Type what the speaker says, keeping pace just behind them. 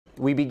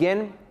We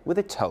begin with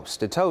a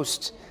toast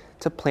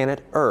to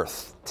planet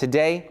Earth.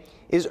 Today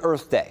is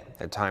Earth Day,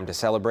 a time to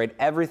celebrate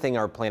everything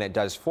our planet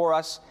does for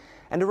us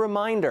and a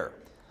reminder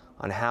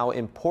on how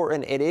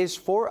important it is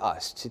for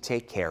us to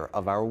take care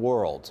of our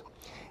world.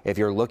 If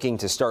you're looking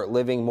to start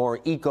living more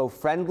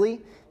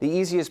eco-friendly, the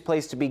easiest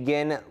place to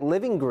begin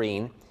living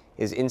green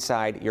is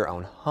inside your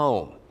own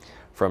home.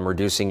 From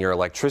reducing your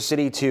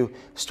electricity to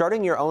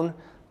starting your own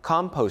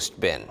compost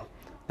bin,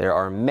 there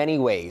are many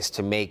ways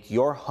to make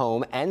your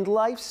home and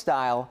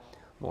lifestyle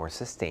more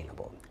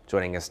sustainable.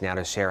 Joining us now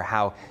to share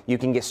how you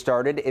can get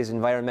started is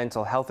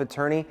environmental health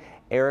attorney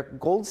Eric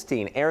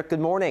Goldstein. Eric,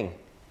 good morning.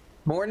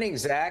 Morning,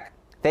 Zach.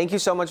 Thank you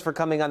so much for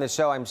coming on the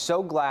show. I'm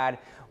so glad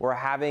we're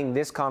having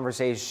this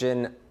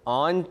conversation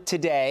on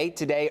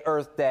today,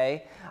 Earth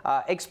Day.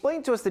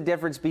 Explain to us the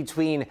difference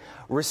between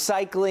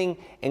recycling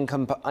and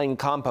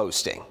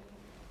composting.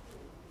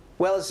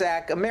 Well,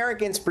 Zach,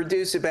 Americans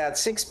produce about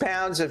 6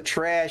 pounds of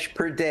trash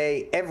per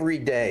day, every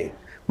day.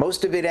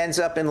 Most of it ends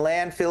up in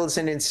landfills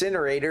and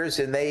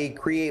incinerators, and they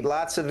create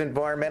lots of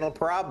environmental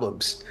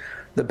problems.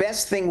 The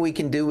best thing we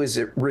can do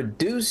is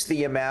reduce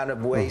the amount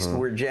of waste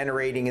we're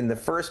generating in the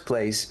first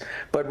place,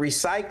 but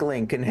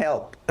recycling can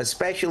help,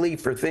 especially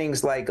for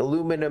things like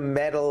aluminum,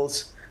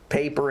 metals,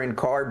 paper, and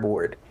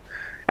cardboard.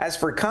 As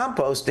for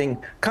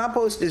composting,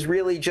 compost is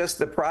really just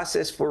the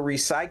process for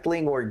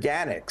recycling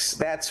organics.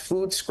 That's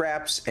food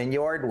scraps and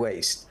yard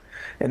waste.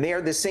 And they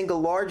are the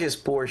single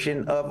largest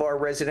portion of our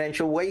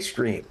residential waste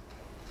stream.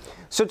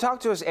 So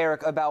talk to us,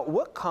 Eric, about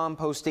what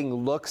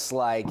composting looks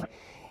like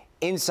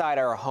inside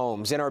our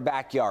homes, in our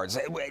backyards.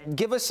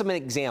 Give us some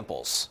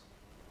examples.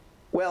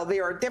 Well,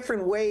 there are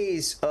different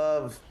ways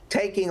of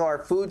taking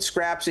our food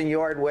scraps and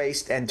yard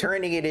waste and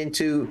turning it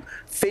into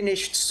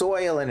finished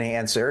soil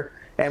enhancer.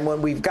 And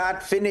when we've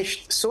got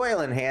finished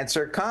soil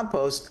enhancer,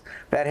 compost,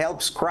 that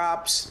helps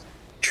crops,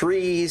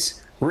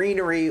 trees,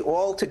 greenery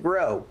all to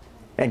grow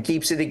and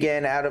keeps it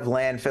again out of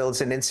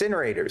landfills and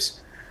incinerators.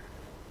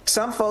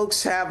 Some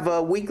folks have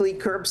a weekly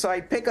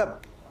curbside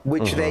pickup,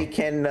 which they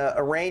can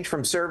arrange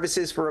from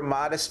services for a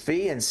modest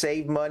fee and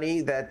save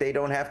money that they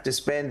don't have to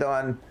spend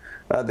on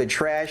the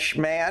trash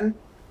man.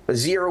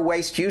 Zero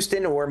Waste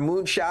Houston or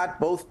Moonshot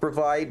both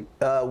provide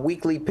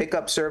weekly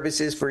pickup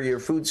services for your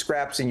food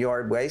scraps and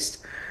yard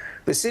waste.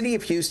 The city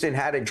of Houston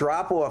had a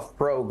drop-off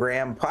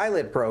program,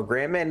 pilot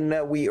program,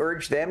 and we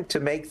urge them to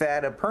make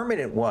that a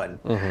permanent one.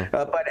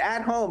 But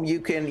at home, you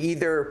can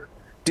either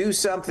do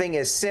something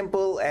as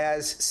simple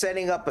as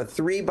setting up a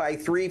 3 by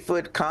 3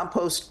 foot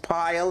compost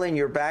pile in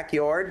your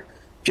backyard.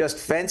 Just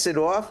fence it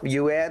off.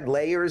 You add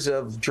layers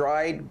of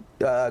dried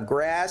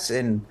grass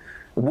and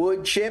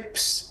wood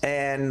chips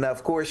and,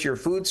 of course, your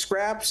food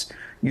scraps.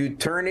 You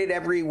turn it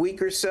every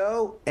week or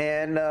so,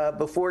 and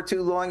before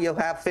too long, you'll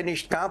have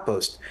finished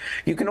compost.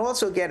 You can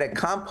also get a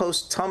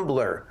compost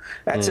tumbler.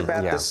 That's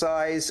about the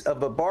size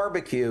of a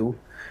barbecue,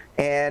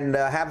 and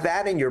have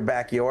that in your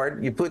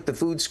backyard. You put the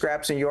food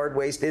scraps and yard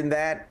waste in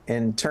that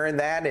and turn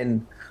that,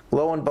 and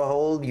lo and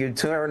behold, you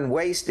turn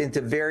waste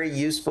into very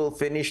useful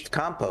finished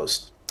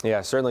compost.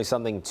 Yeah, certainly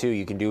something, too,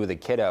 you can do with the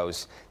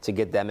kiddos to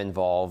get them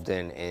involved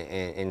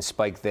and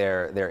spike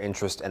their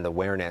interest and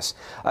awareness.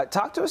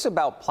 Talk to us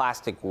about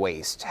plastic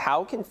waste.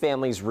 How can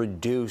families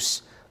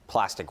reduce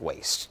plastic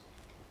waste?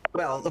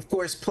 Well, of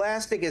course,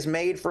 plastic is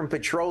made from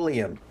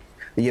petroleum.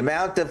 The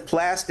amount of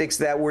plastics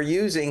that we're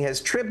using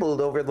has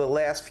tripled over the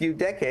last few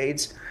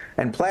decades,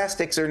 and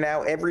plastics are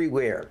now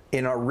everywhere,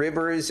 in our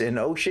rivers, in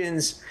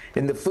oceans,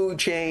 in the food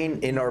chain,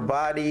 in our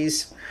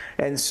bodies.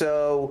 And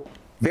so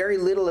very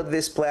little of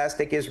this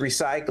plastic is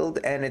recycled,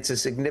 and it's a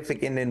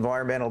significant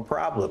environmental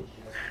problem.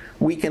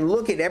 We can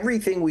look at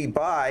everything we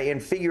buy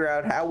and figure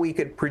out how we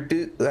could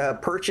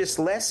purchase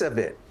less of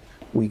it.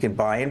 We can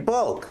buy in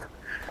bulk.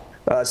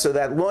 So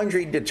that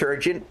laundry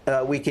detergent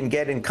we can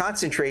get in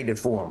concentrated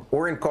form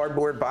or in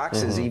cardboard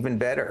boxes, even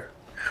better.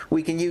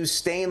 We can use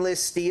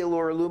stainless steel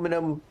or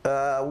aluminum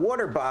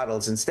water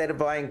bottles instead of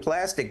buying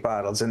plastic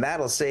bottles, and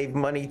that'll save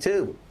money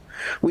too.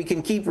 We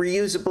can keep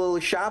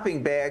reusable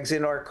shopping bags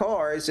in our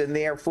cars and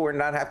therefore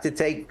not have to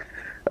take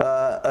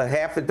a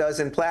half a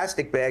dozen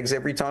plastic bags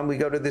every time we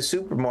go to the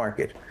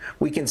supermarket.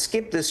 We can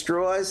skip the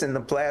straws and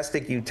the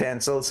plastic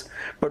utensils,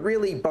 but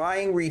really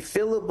buying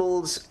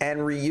refillables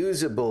and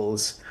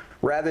reusables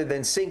rather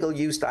than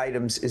single-use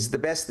items is the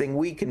best thing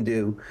we can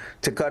do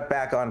to cut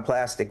back on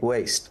plastic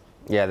waste.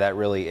 Yeah, that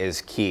really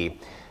is key.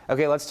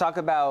 Okay, let's talk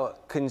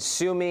about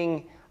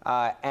consuming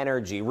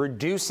energy,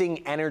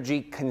 reducing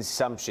energy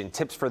consumption.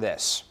 Tips for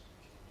this.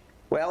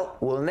 Well,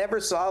 we'll never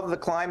solve the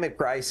climate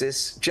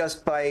crisis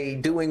just by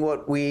doing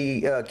what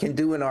we can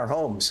do in our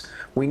homes.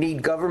 We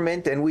need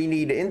government and we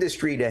need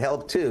industry to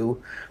help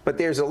too, but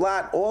there's a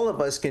lot all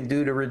of us can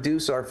do to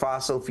reduce our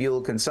fossil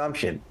fuel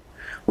consumption.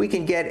 We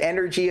can get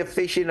energy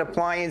efficient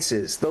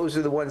appliances. Those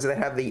are the ones that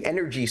have the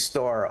Energy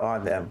Star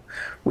on them.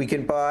 We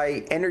can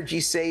buy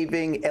energy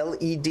saving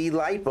LED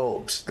light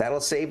bulbs. That'll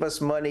save us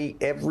money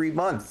every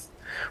month.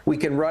 We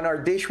can run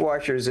our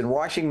dishwashers and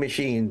washing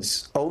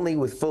machines only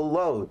with full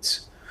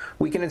loads.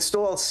 We can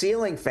install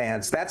ceiling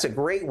fans. That's a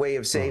great way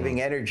of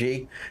saving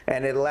energy,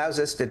 and it allows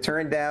us to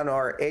turn down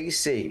our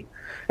AC.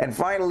 And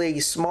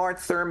finally, smart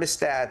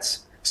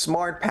thermostats,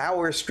 smart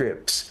power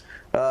strips.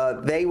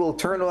 They will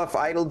turn off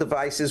idle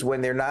devices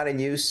when they're not in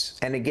use,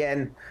 and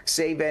again,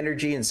 save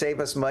energy and save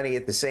us money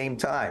at the same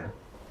time.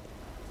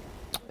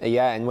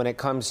 Yeah, and when it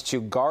comes to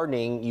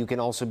gardening, you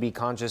can also be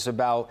conscious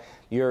about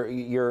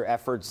your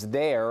efforts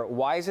there.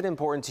 Why is it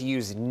important to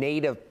use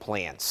native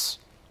plants?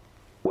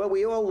 Well,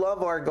 we all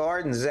love our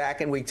gardens,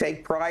 Zach, and we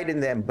take pride in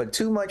them, but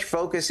too much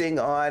focusing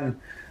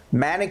on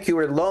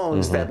manicured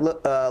lawns that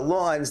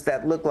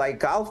look like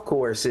golf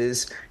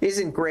courses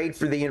isn't great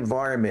for the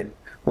environment.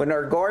 When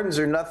our gardens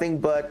are nothing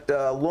but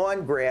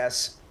lawn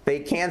grass, they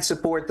can't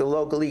support the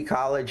local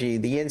ecology,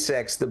 the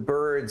insects, the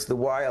birds, the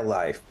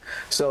wildlife.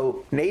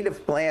 So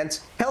native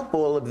plants help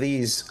all of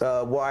these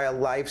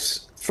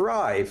wildlifes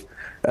thrive.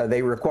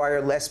 They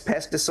require less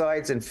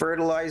pesticides and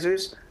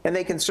fertilizers, and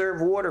they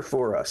conserve water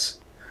for us.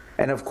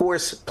 And of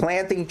course,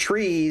 planting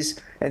trees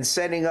and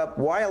setting up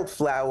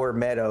wildflower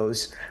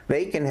meadows,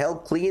 they can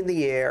help clean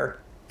the air,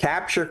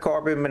 capture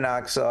carbon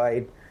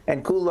monoxide,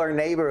 and cool our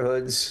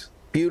neighborhoods,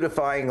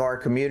 beautifying our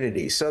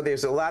communities. So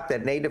there's a lot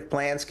that native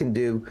plants can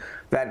do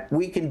that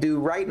we can do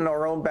right in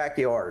our own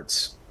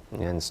backyards.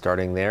 And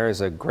starting there is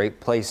a great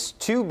place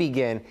to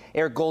begin.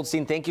 Eric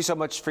Goldstein, thank you so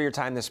much for your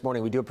time this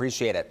morning. We do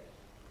appreciate it.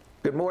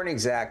 Good morning,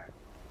 Zach.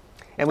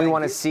 And we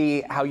want to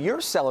see how you're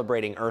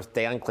celebrating Earth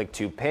Day on Click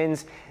 2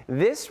 Pins.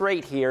 This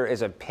right here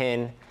is a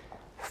pin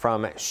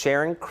from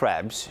Sharon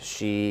Krebs.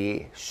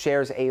 She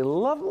shares a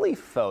lovely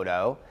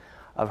photo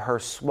of her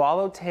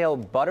swallowtail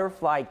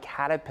butterfly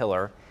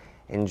caterpillar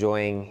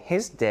enjoying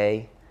his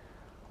day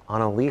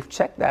on a leaf.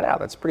 Check that out.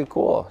 That's pretty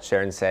cool.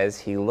 Sharon says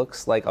he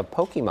looks like a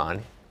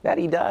Pokemon. That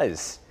he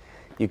does.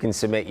 You can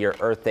submit your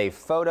Earth Day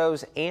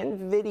photos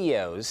and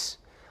videos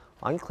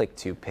on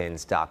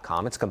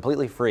click2pins.com. It's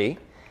completely free.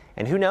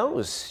 And who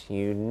knows?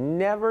 You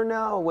never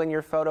know when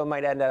your photo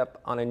might end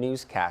up on a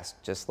newscast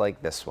just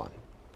like this one.